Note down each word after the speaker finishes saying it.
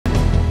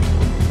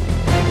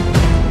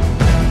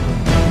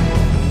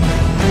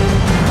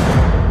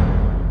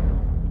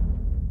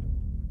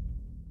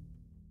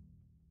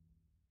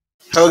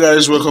Hello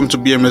guys, welcome to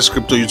BMS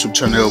Crypto YouTube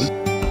channel.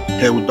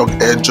 Here we talk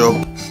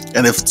airdrop,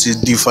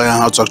 NFT, DeFi, and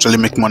how to actually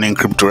make money in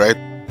crypto, right?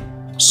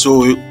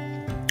 So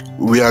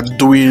we are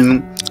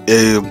doing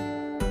a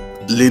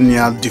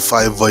Linea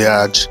DeFi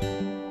Voyage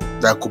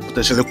that could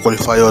potentially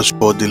qualify us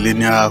for the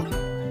Linea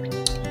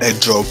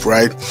airdrop,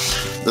 right?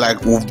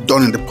 Like we've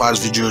done in the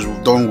past videos,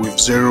 we've done with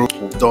 0,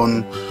 we've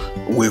done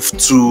with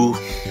 2,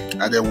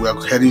 and then we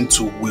are heading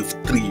to wave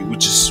 3,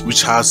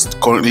 which has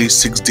currently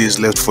 6 days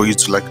left for you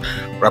to like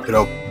wrap it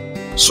up.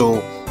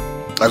 So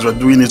as we're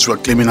doing it, we're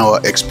claiming our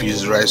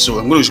XPs, right? So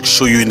I'm going to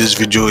show you in this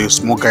video a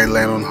small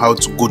guideline on how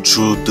to go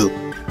through the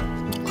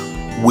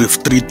wave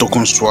 3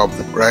 token swap,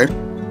 right?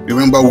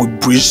 Remember, we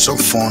bridged some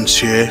funds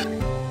here,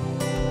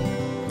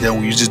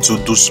 then we use it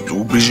to do,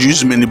 we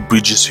use many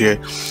bridges here.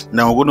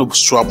 Now we're going to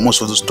swap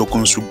most of those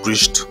tokens we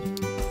bridged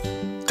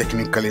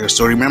technically.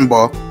 So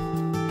remember,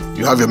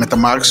 you have your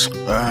MetaMask,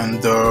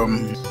 and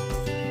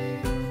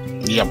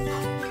yep,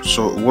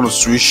 so we're going to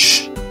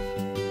switch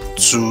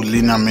to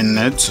Linea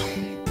mainnet,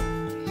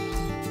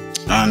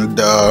 and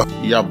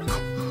yep,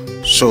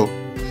 so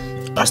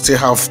I still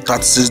have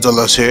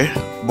 $36 here,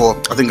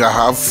 but I think I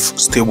have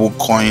stable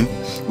coin,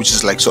 which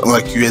is like something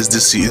like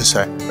USDC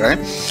inside, right?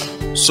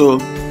 So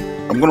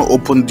I'm gonna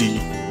open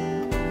the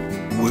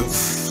wave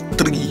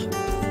 3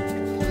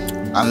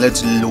 and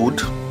let it load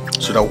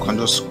so that we can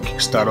just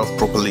start off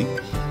properly,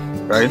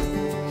 right?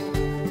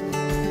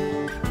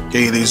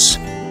 Here it is.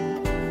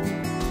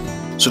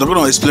 So they're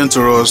going to explain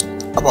to us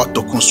about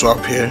token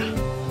swap here,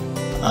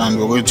 and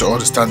we're going to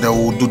understand that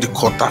we'll do the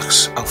core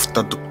tax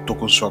after the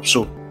token swap.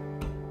 So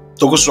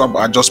token swap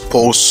are just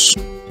pulse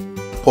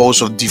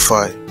of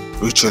DeFi,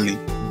 literally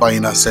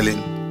buying and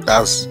selling.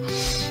 That's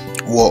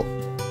what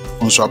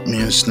token swap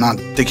means. Now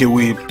take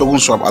away, token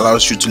swap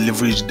allows you to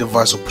leverage the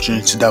vast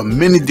opportunity that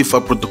many DeFi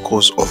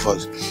protocols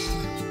offers.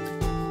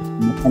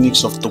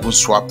 Mechanics of token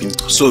swapping.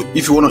 So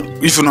if you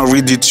wanna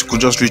read it, you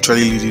could just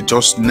literally read it.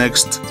 Just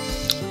next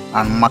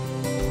and mark.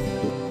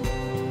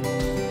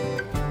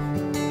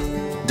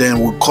 Then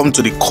we'll come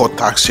to the core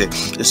tax here.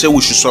 They say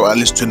we should swap at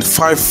least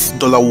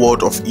 $25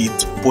 worth of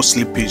it post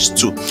slippage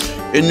to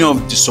any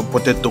of the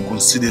supported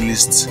tokens. See the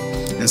list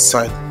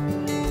inside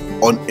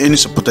on any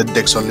supported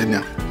DEX on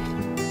Linea.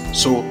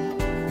 So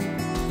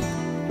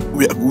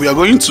we are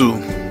going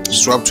to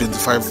swap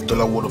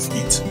 $25 worth of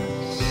it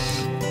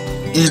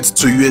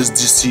to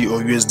USDC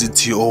or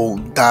USDT or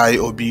DAI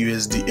or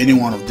BUSD, any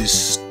one of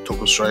these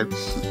tokens, right?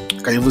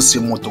 You can even see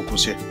more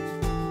tokens here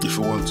if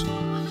you want.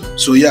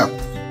 So yeah,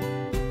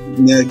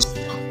 next,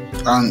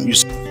 and you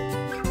see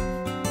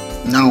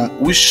now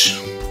which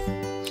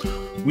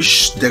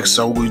DEX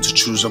are we going to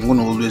choose? I'm going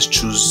to always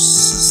choose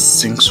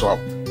Sync Swap.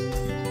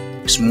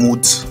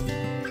 Smooth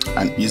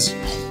and easy.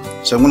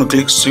 So I'm going to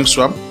click Sync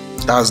Swap.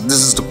 This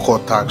is the core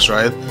tax,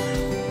 right?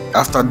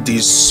 After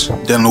this,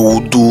 then we'll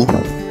do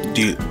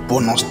the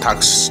bonus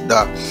tax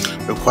that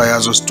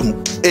requires us to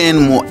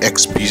earn more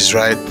XPs,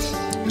 right?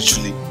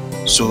 Literally.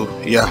 So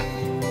yeah,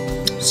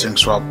 Sync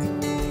Swap.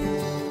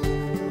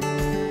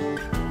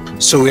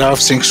 So we have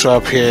Sync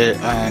Swap here,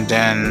 and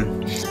then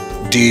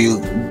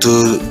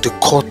the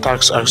core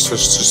tax asks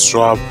us to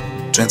swap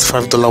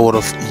 $25 worth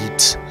of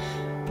ETH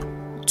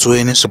to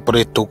any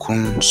supported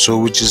token, so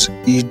which is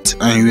ETH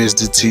and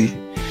USDT.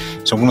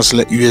 So I'm gonna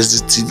select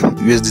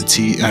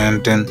USDT,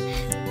 and then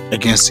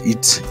against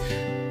ETH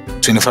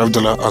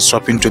 $25. I'm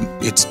swapping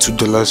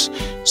 $82.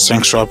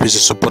 Sync Swap is a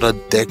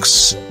supported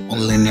DEX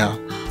on Linea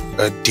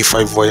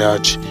DeFi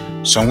Voyage.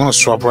 So I'm gonna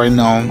swap right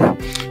now.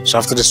 So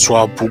after the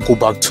swap, we'll go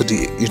back to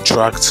the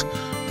interact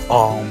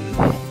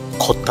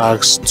core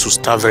tax to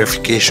start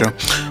verification.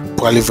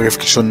 Probably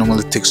verification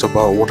normally takes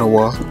about 1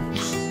 hour,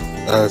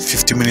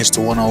 50 minutes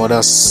to 1 hour.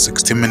 That's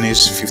 60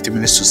 minutes, 50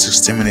 minutes to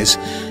 60 minutes.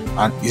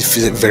 And if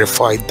it's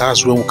verified,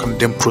 that's when we can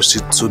then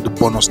proceed to the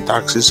bonus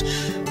taxes,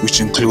 which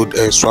include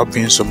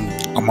swapping some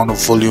amount of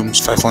volumes,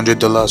 $500,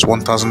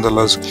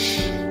 $1,000,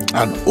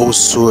 and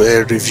also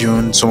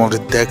reviewing some of the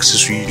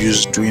DEXs we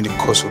used during the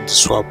course of the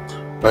swap,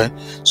 right?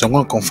 So I'm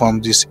going to confirm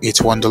this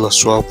 $81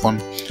 swap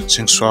on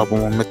Sync Swap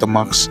on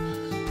MetaMask,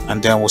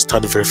 and then we'll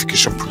start the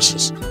verification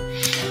process.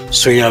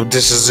 So yeah,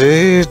 this is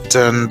it,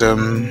 and I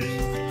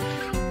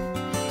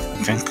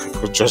think I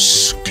could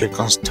just click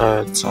on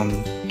start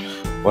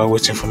while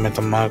waiting for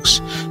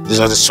MetaMask. These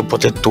are the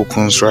supported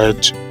tokens,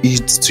 right?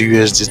 ETH to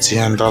USDT,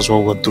 and that's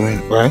what we're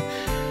doing, right?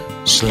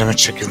 So let me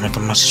check if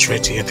MetaMask is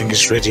ready. I think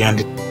it's ready, and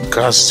the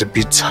gas is a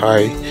bit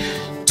high,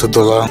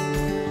 $2.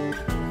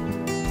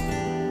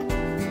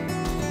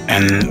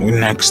 And we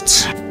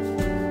next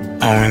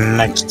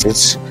it.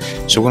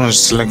 So we're gonna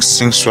select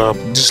Sync Swap.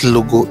 This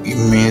logo, it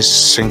means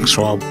Sync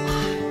Swap.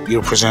 You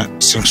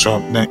represent Sync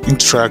Swap. Then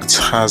Interact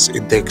has a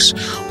DEX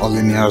on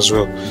Linea as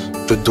well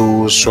to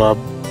do swap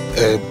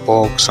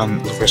box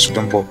and the rest of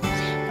them. But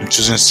I'm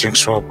choosing Sync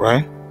Swap,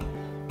 right?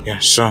 Yeah.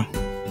 So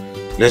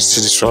let's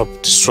see the swap.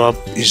 The swap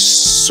is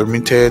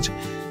submitted.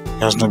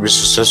 It has not been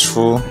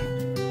successful.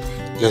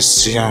 Let's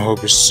see. I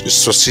hope it's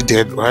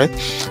succeeded, right?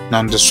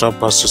 Now the swap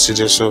has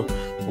succeeded. So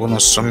we're gonna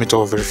submit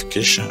our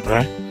verification,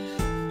 right?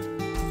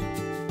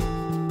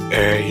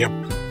 Yep,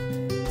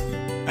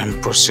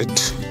 and proceed.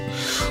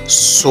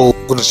 So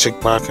I'm gonna check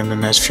back in the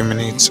next few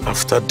minutes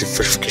after the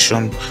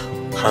verification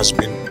has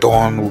been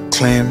done. We'll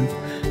claim,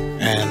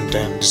 and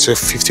then they say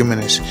 50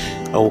 minutes.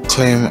 I will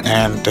claim,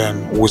 and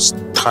then we'll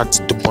start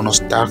the bonus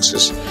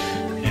taxes.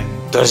 And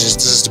this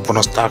is the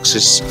bonus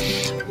taxes.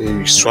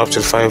 You swap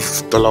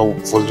 $25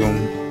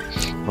 volume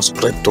on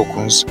spread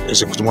tokens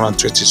is equal to more than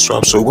 20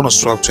 swaps. So we're gonna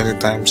swap 20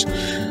 times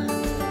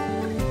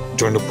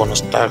during the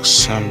bonus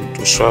tax, and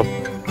we swap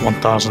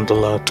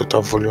 $1,000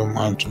 total volume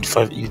and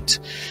 25 ETH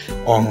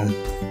on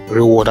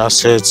reward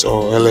assets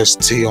or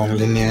LST on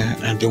Linea,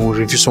 and then we'll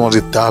review some of the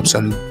dApps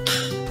and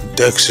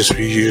DEXs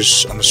we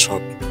use on the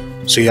swap.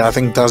 So yeah, I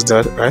think that's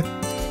that, right?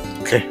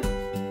 Okay.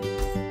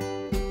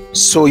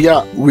 So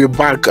yeah, we're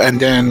back, and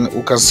then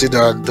we can see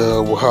that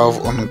we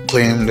have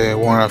unclaimed the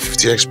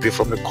 150 XP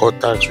from the core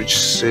tax, which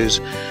says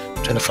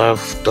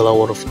 $25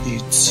 worth of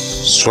ETH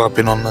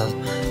swapping on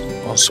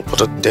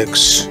supported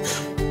DEX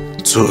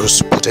to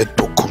supported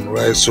token,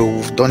 right? So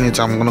we've done it.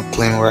 I'm gonna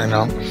claim right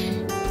now.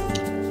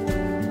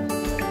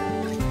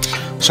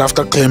 So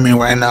after claiming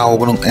right now,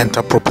 we're gonna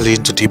enter properly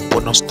into the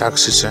bonus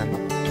taxes and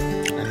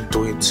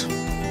do it.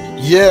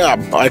 Yeah,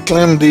 I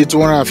claimed the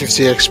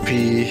 250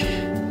 XP.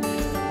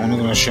 I'm not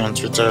gonna share on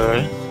Twitter,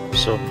 right?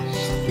 So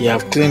yeah,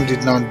 I've claimed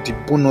it now. The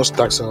bonus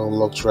tax are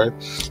unlocked, right?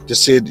 They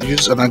said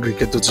use an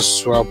aggregator to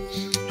swap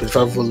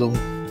 25 volume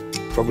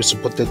from a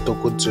supported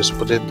token to a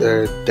supported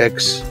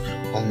DEX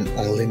on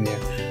Linea.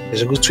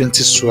 There's a good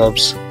 20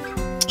 swaps.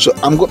 So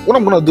what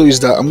I'm gonna do is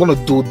that I'm gonna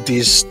do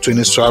these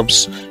 20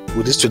 swaps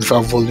with this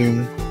 25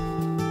 volume,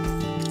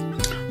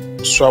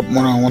 swap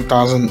more than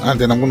 1,000, and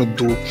then I'm gonna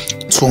do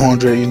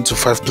 200 into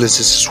 5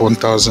 places is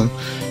 1,000.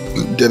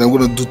 Then I'm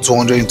gonna do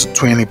 200 into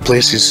 20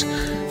 places.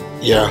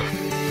 Yeah,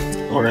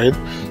 all right.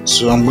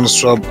 So I'm gonna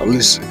swap at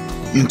least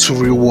into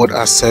reward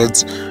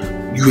assets.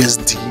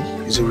 USD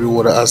is a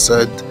reward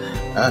asset.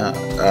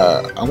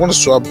 I'm gonna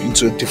swap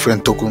into a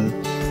different token.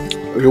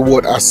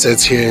 Reward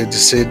assets here. They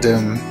said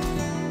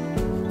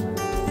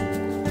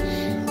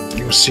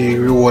you see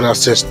reward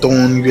assets,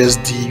 Stone,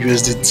 USD,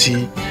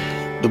 USDT,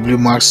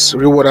 WMAX,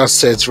 reward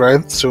assets,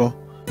 right? So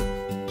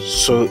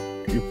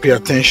you pay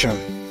attention.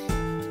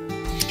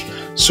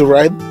 So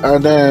right,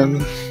 and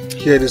then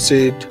here they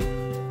said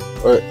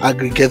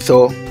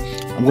aggregator.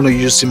 I'm gonna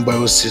use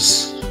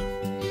Symbiosis,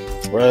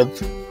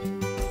 right?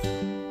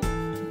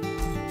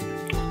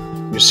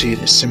 You see,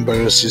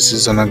 Symbiosis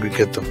is an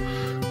aggregator.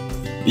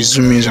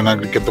 Izumi is an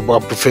aggregator,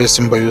 but I prefer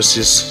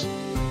Symbiosis,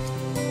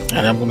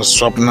 and I'm gonna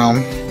swap now.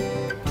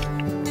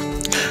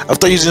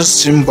 After using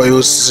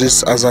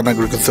Symbiosis as an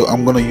aggregator,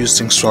 I'm gonna use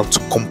SyncSwap to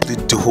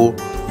complete the whole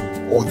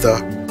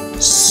other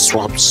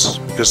swaps,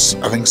 because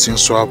I think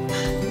SyncSwap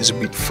is a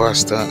bit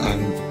faster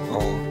and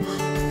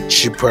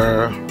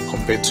cheaper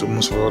compared to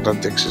most of the other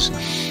DEXs.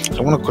 So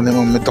I'm gonna connect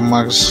my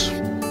MetaMask.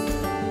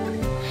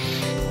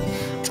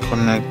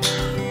 Connect.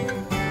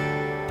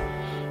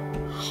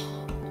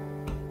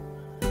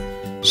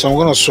 So I'm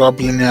gonna swap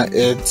Linea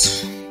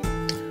 8.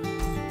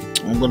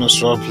 I'm gonna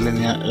swap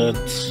Linea 8.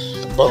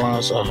 The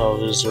balance I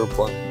have is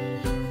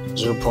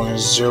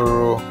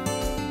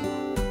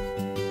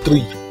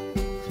 0.03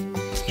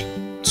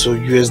 to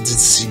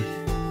USDC.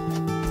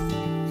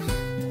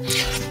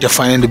 They're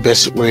finding the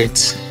best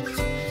rate.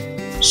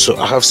 So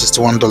I have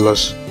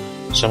 $61.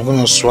 So I'm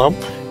gonna swap.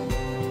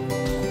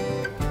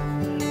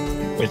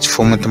 Wait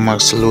for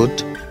MetaMask to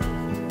load.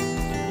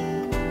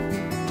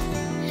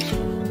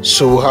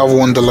 So we have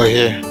 $1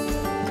 here.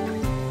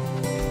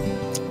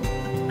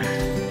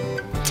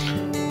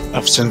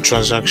 I've sent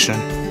transaction.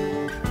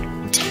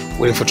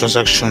 Waiting for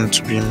transaction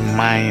to be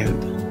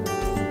mined.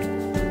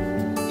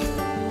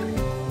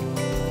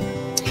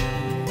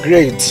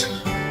 Great.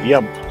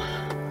 Yep.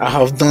 I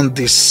have done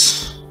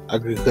this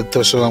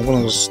aggregator, so I'm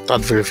going to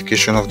start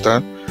verification of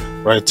that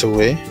right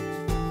away.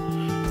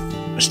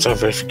 Start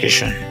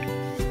verification.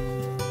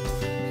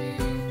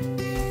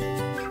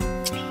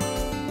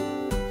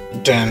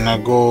 Then I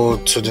go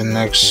to the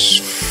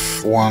next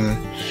one,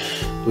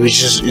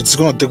 which is, it's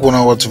going to take 1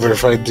 hour to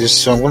verify this,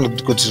 so I'm going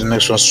to go to the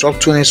next one. Swap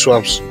 20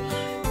 swaps.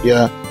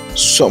 Yeah,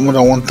 swap more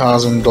than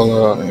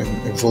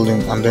 $1,000 in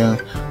volume, and then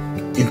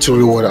into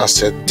reward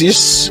asset.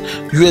 This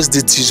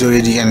USDT is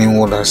already an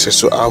reward asset,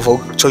 so I've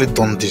actually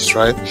done this,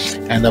 right?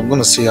 And I'm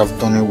gonna say I've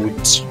done it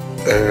with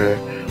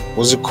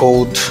what's it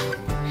called?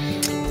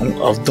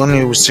 I've done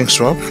it with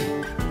SyncSwap,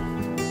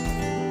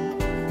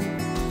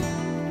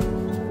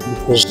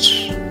 because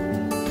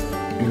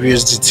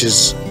USDT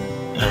is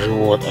a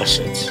reward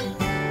asset.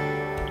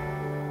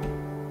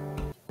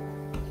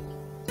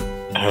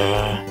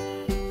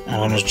 I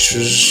wanna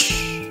choose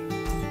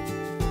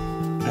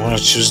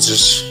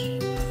this.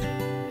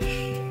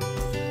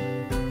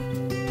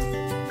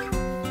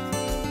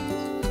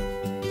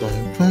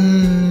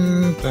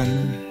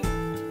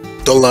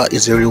 Dollar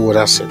is a reward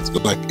asset,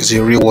 like it's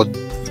a reward.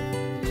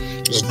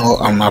 It's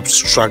not an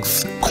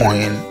abstract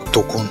coin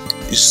token,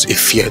 it's a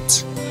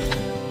fiat.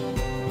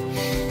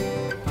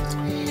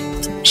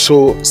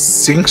 So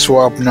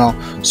SyncSwap now.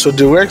 So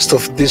the rest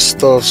of this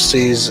stuff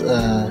says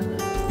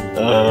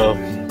uh,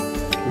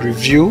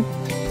 review.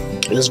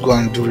 Let's go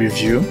and do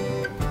review.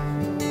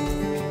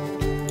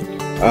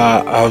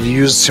 I've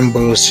used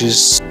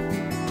Symbiosis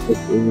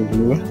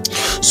review,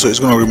 so it's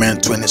gonna remain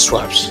 20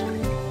 swaps.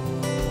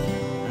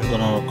 I'm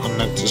gonna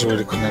connect. It's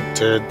already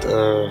connected.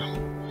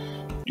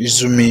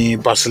 Izumi,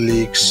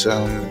 Basilisk.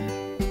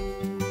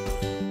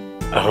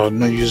 I have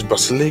not used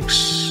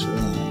Basilisk.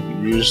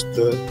 Used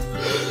the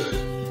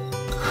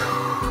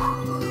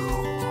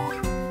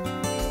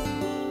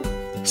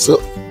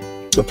so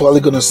I'm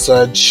probably gonna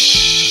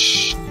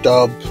search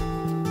dub.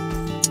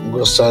 I'm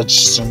gonna search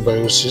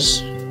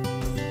Symbiosis.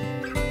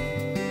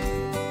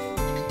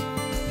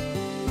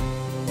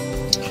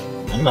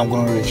 And I'm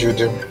gonna review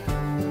them.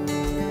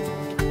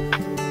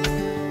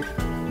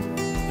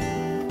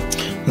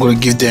 I'm gonna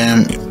give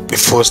them a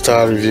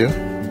 4-star review.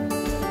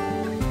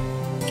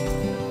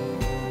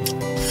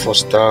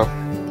 4-star.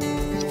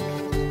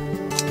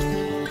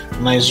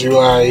 Nice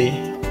UI,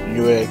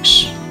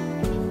 UX.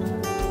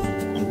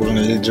 I'm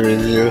gonna leave the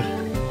review.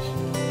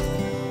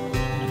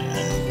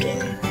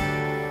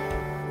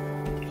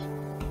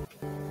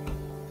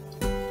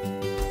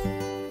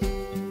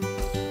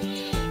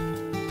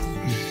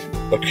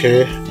 And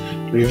okay,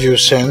 review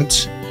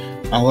sent.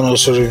 I'm gonna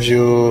also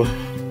review.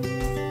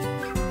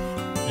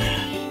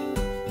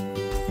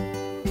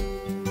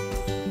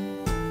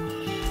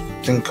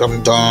 I think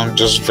I'm done.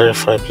 Just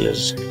verify,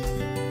 please.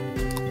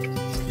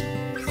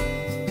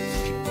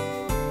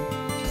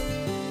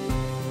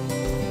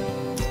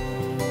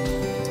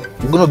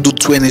 I'm gonna do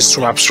 20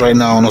 swaps right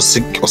now on a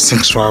sync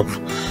swap,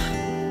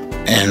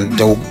 and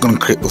then we're gonna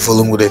create a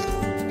volume with it.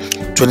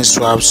 20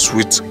 swaps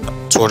with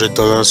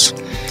 $200.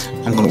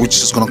 Which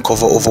is gonna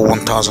cover over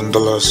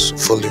 $1,000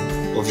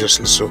 volume,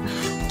 obviously, so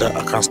that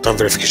I can start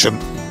verification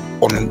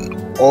on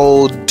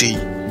all the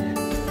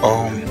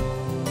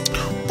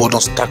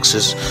bonus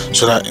taxes,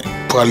 so that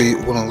probably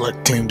wanna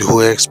like claim the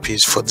whole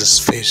XPs for this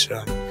phase,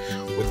 and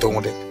we're done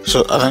with it.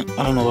 So I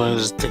don't know why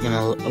it's taking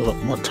a lot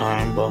more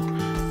time, but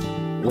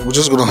we're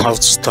just gonna have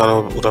to start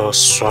up with our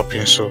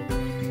swapping. So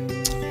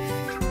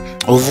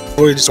we've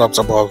already swapped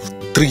about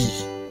 3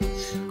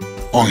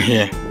 on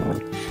here,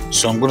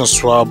 so I'm gonna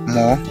swap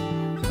more.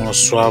 I'm gonna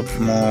swap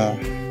more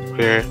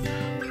here.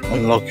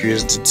 Unlock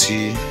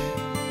USDT.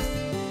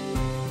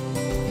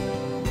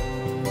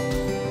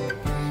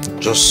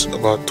 Just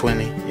about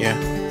 20, yeah.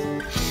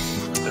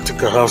 I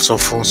think I have some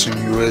funds in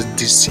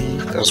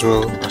USDC as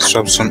well. I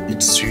swapped some ETH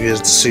to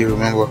USDC,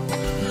 remember.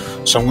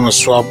 So I'm gonna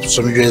swap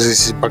some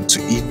USDC back to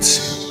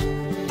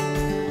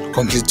ETH.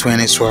 Complete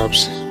 20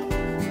 swaps.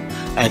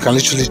 And you can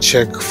literally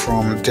check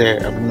from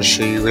there. I'm gonna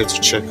show you where to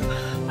check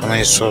how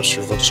many swaps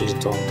you've actually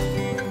done.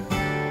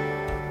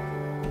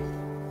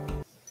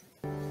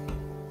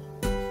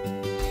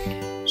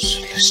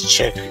 So let's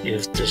check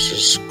if this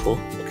is cool.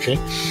 Okay,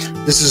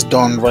 this is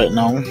done right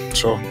now.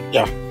 So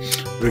yeah,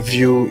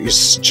 review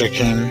is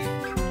checking,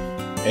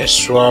 a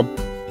swap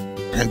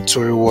and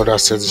to reward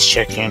asset is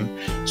checking.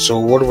 So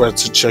what we're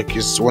to check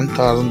is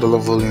 $1,000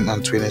 volume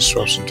and 20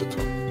 swaps in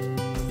total.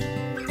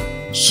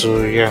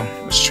 So yeah,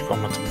 let's check out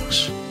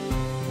mathematics.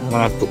 I'm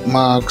gonna put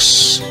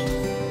marks,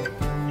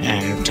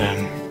 and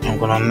I'm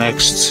gonna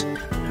next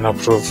and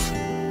approve.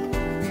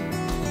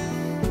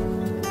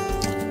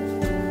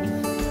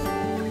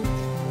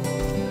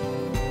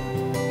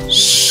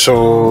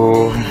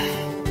 So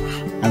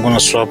I'm gonna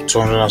swap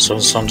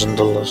 $270 something.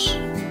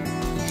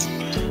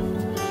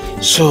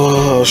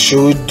 So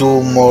should we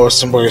do more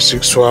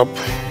Symbiosis swap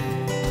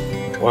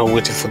while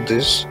waiting for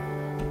this?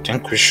 I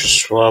think we should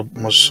swap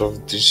most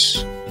of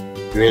this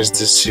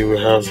USDC we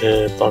have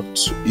here back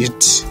to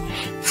it,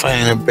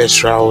 finding the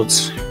best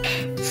routes,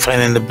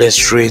 finding the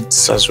best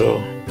rates as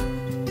well.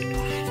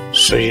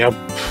 So yep,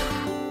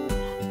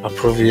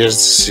 approve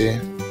USDC.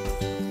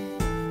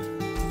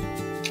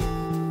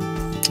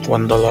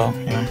 $1,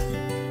 yeah.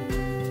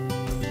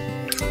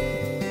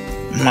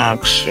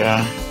 Max,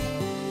 yeah.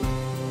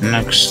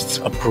 Next,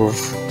 approve.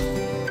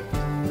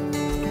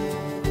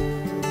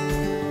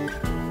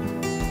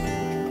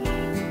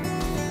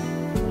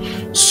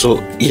 So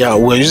yeah,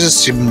 we're using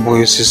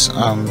Symbiosis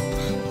and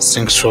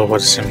sync swap at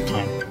the same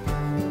time.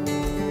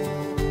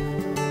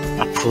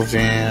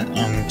 Approving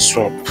and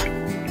swap.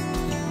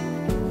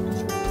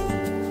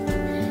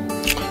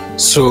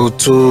 So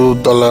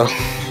 $2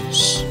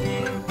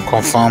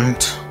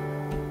 confirmed,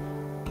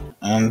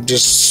 and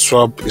this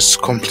swap is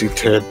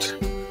completed.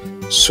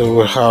 So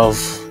we have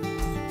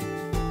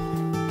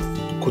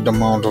a good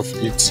amount of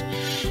it.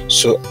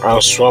 So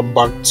I'll swap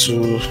back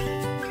to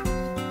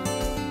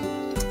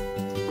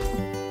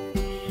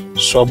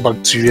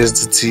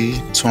USDT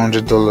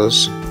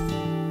 $200.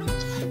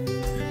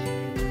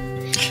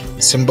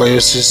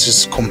 Symbiosis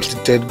is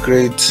completed,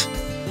 great.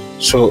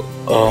 So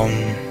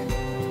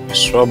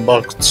swap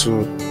back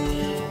to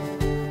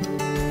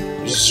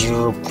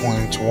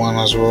 0.1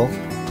 as well.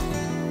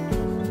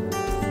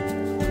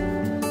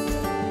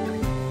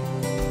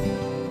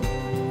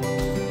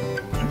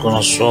 I'm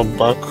gonna swap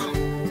back.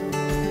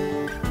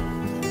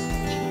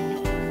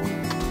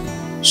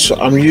 So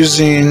I'm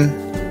using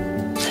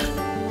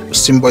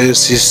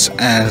symbiosis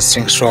and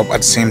sync swap at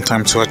the same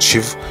time to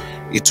achieve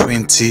a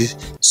 20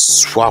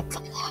 swap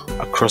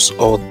across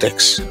all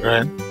decks,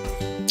 right?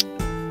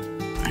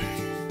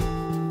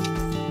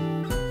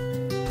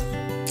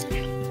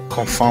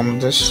 Confirm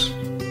this.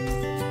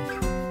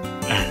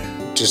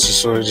 This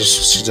is already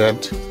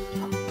succeeded,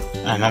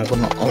 and I'm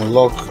gonna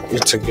unlock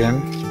it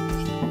again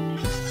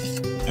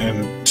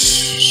and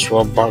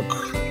swap back.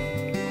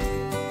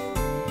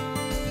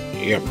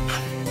 Yep.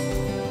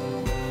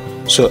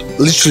 So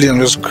literally I'm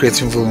just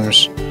creating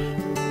volumes.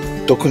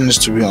 Token needs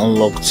to be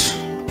unlocked.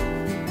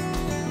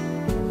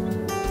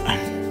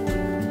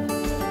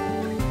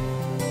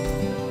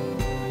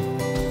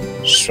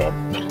 Swap.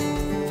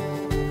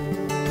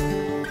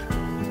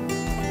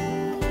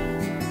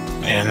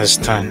 I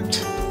understand.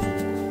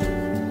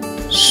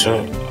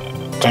 So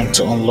time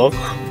to unlock.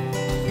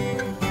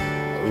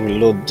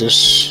 Reload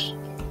this.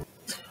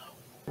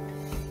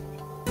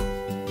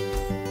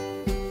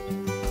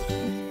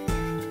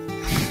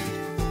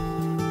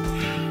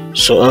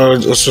 So I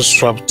also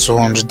swapped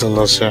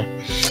 $200 here.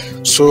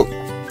 So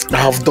I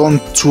have done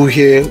 2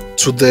 here,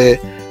 2 there,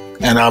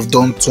 and I've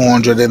done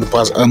 200 in the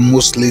past, and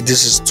mostly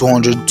this is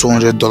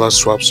 $200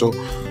 swap. So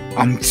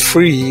I'm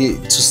free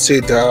to say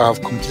that I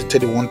have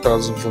completed the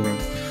 1000 volume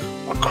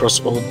across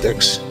all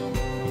decks.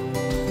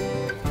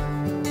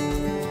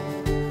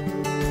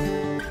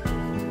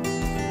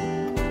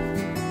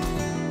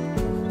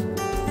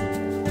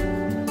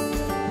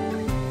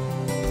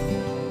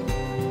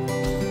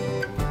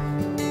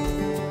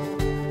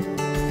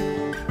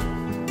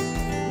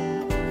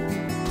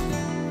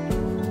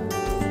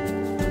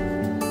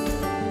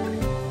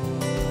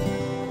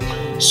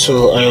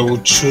 So I will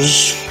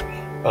choose.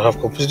 I have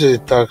completed the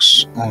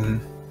task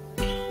on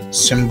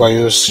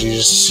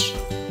symbiosis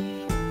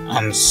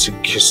and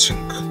sync.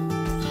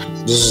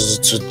 This is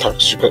the 2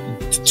 tasks. The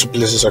 2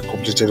 places I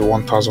completed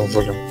 1000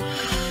 volume.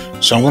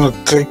 So I'm gonna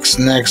click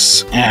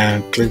next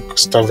and click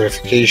start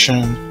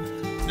verification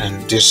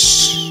and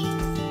this.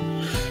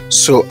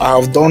 So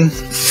I've done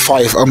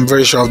 5. I'm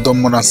very sure I've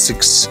done more than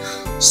 6,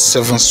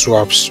 7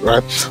 swaps,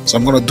 right? So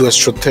I'm gonna do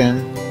extra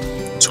 10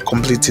 to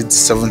complete it,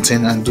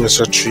 17, and do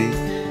extra 3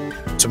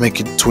 to make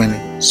it 20.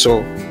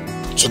 So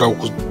that we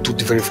could do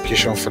the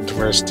verification for the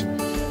rest,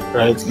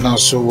 right? Now,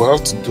 so we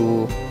have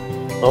to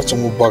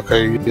move back our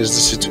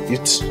USDC to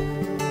it.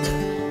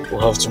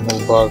 We'll have to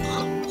move back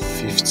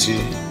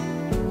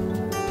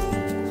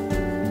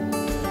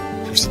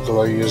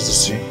 $50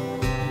 USDC.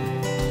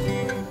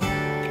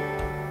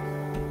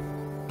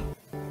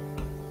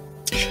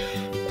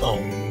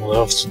 We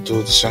have to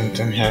do the same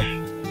thing here.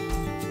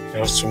 We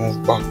have to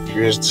move back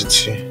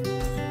USDT.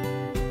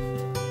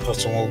 We have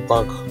to move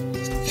back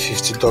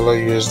 $50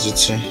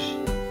 USDT.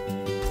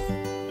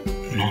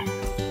 No.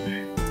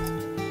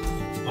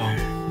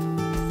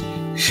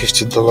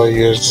 $50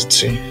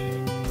 USDT.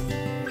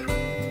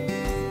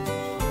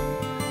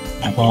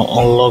 I'm gonna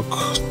unlock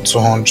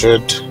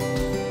 200.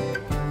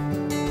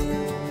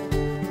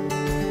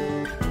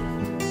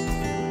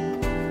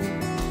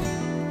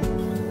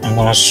 I'm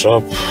gonna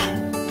swap.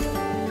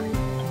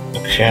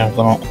 Okay, I'm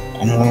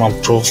gonna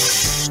approve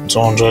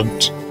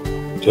 $200.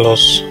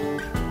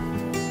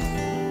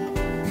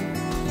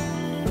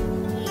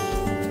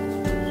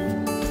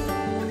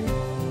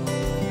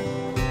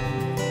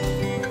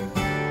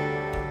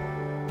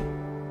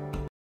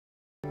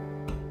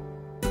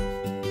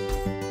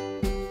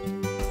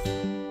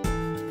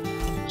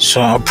 So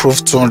I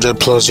approved 200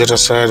 plus the other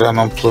side, and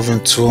I'm approving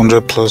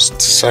 200 plus the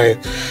side.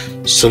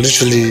 So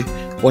literally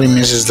what it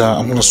means is that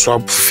I'm going to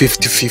swap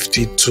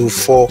 50-50 to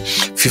 4,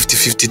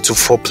 50-50 to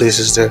 4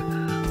 places there,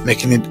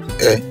 making it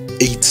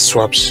 8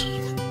 swaps.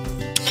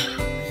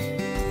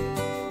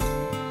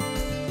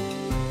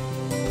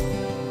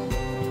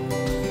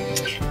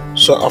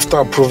 So after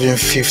approving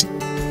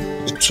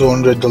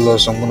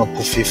 $200, I'm going to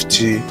put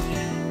 50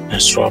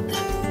 and swap.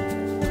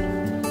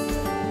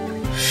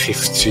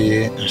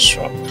 50 and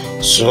swap.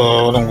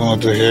 So what I'm going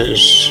to do here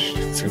is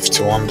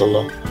 $51,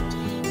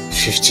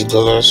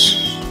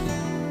 $50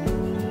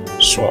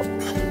 swap,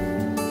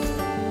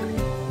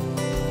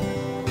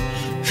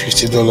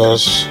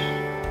 $50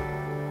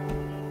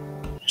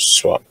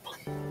 swap.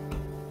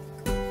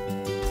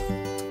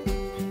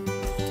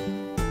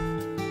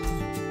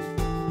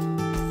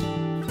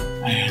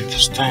 I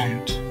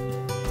understand.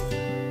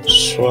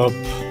 Swap,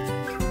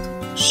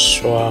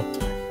 swap,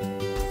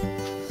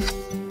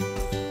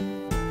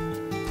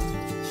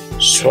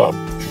 swap.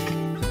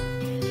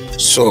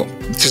 So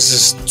this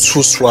is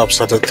 2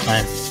 swaps at a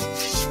time.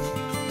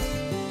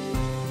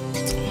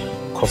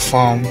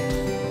 Confirm.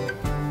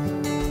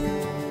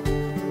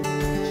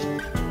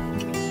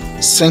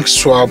 Sync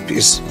swap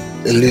is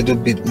a little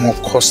bit more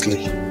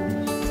costly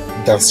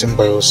than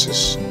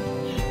symbiosis,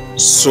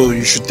 so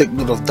you should take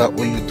note of that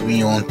when you're doing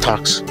your own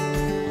tax.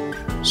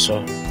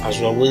 So as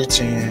we're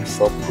waiting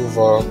for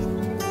approval,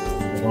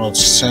 I'm going to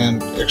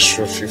send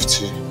extra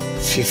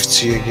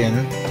 50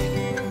 again,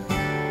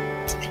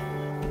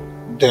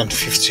 then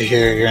 50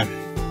 here again.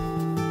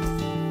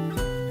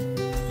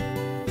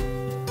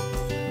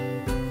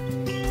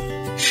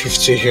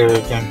 $50 here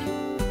again.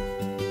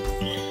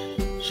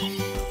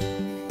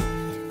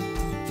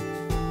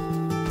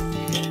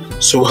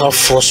 So we have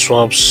 4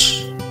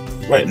 swaps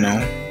right now.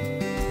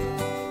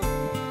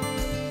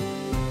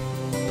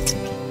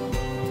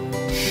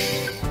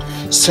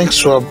 Sync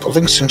swap, I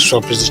think sync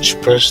swap is the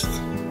cheapest.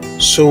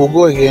 So we'll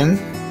go again,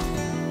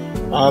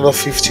 another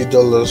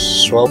 $50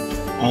 swap,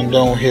 and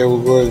then here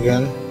we'll go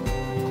again,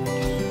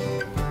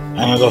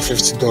 another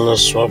 $50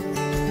 swap,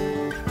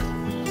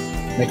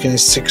 making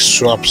 6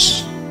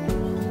 swaps,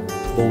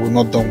 but we're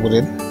not done with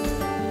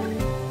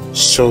it.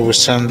 So we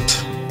send,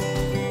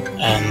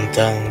 and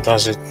then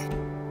that's it.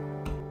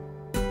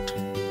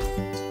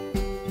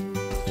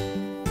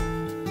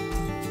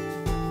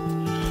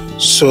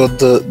 So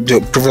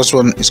the previous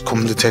one is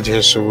completed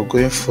here, so we're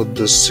going for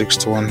the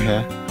 6th one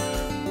here.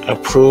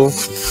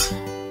 Approved,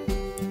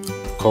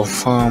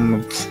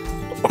 confirmed.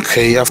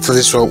 Okay, after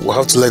this one we'll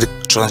have to let the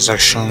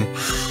transaction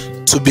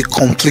to be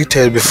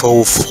completed before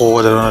we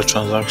forward another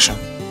transaction.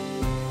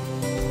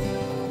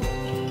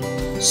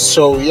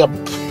 So yep,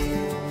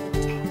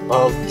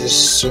 this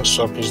sync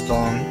swap is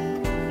done.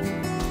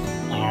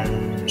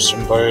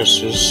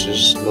 Symbiosis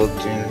is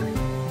loading.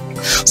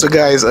 So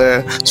guys,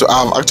 so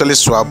I've actually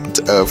swapped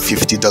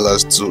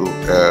 $50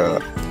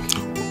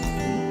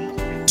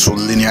 to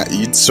Linea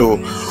Voyage. So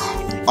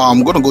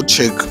I'm gonna go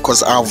check,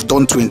 because I've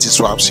done 20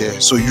 swaps here.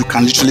 So you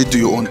can literally do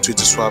your own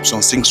 20 swaps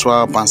on sync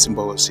swap and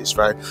symbiosis,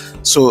 right?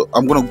 So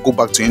I'm gonna go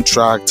back to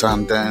interact,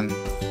 and then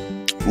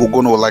we're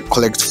gonna like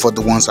collect for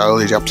the ones I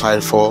already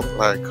applied for,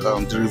 like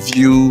the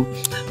review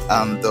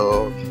and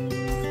the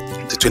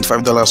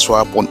 $25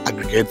 swap on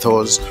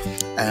aggregators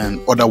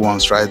and other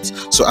ones, right?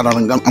 So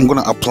I'm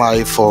gonna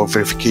apply for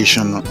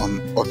verification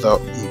on other.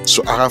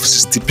 So I have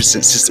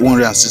 60%,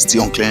 160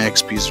 on claim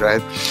XPs,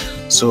 right?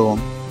 So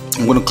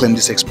I'm gonna claim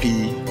this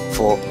XP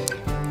for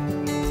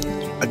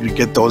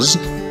aggregators.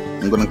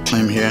 I'm gonna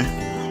claim here,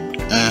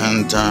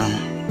 and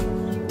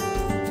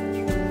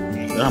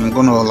I'm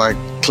gonna like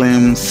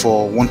claim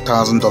for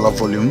 $1,000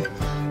 volume.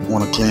 I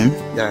wanna claim.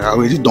 Yeah, I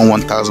already done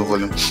 1,000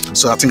 volume.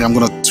 So I think I'm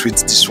gonna tweet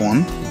this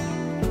one.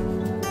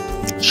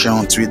 Share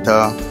on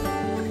Twitter.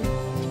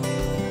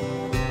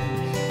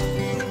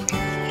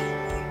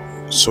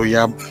 So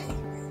yeah,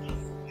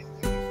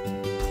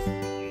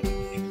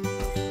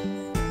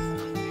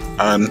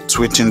 I'm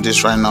tweeting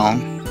this right now.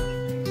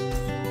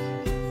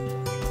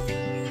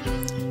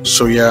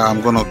 So yeah,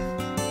 I'm gonna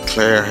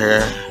clear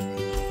here,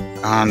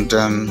 and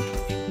then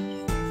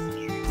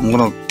I'm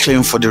gonna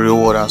claim for the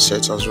reward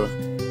assets as well.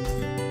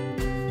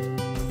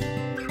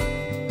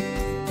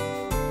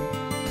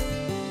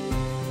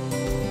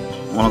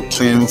 I'm gonna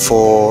claim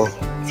for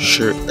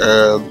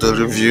the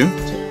review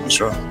as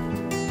well.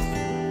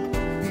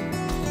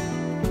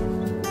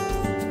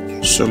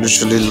 So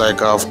literally,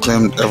 like, I've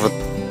claimed everything.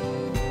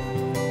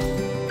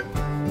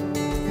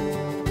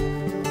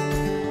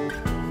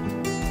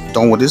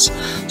 Done with this.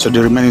 So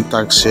the remaining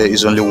tax here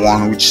is only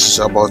one, which is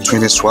about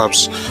 20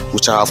 swaps,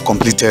 which I have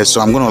completed. So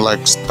I'm gonna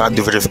like start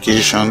the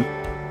verification,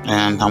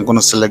 and I'm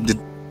gonna select the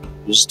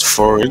used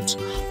for it.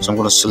 So I'm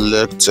gonna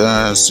select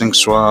sync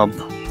swap,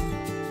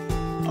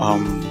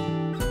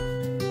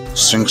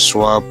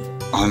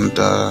 and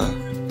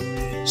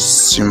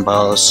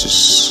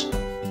symbiosis.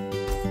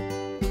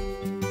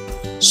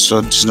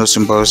 So there's no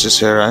symbiosis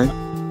here, right?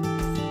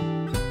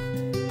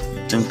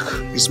 I think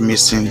it's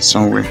missing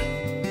somewhere.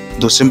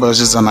 The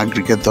symbiosis is an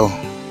aggregator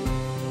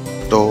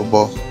though,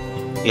 but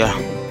yeah.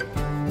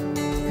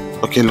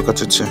 Okay, look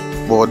at it here.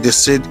 But they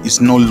said it's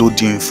not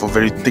loading for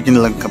taking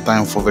like a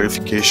time for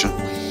verification.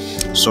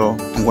 So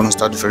I'm gonna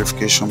start the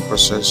verification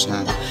process,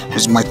 and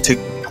it might take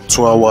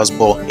 2 hours,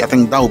 but I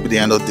think that will be the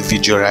end of the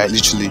video, right?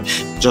 Literally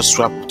just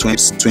swap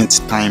 20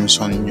 times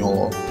on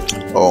your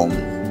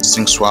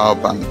sync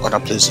swap and other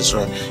places,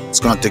 right? It's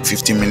gonna take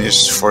 15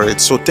 minutes for it.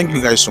 So thank you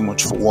guys so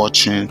much for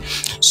watching.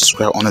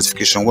 Subscribe on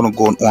notification. I'm gonna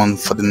go on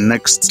for the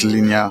next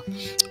linear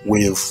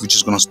wave, which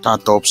is gonna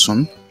start up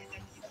soon.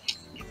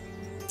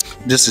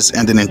 This is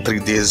ending in 3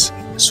 days,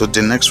 so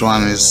the next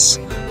one is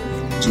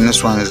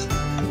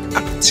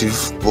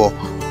active, but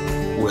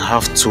we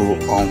have to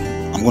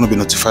I'm gonna be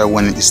notified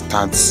when it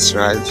starts,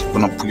 right? I'm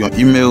gonna put your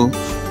email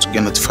to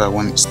get notified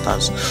when it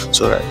starts.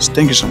 So guys,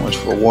 thank you so much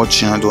for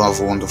watching. I do have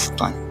a wonderful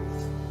time.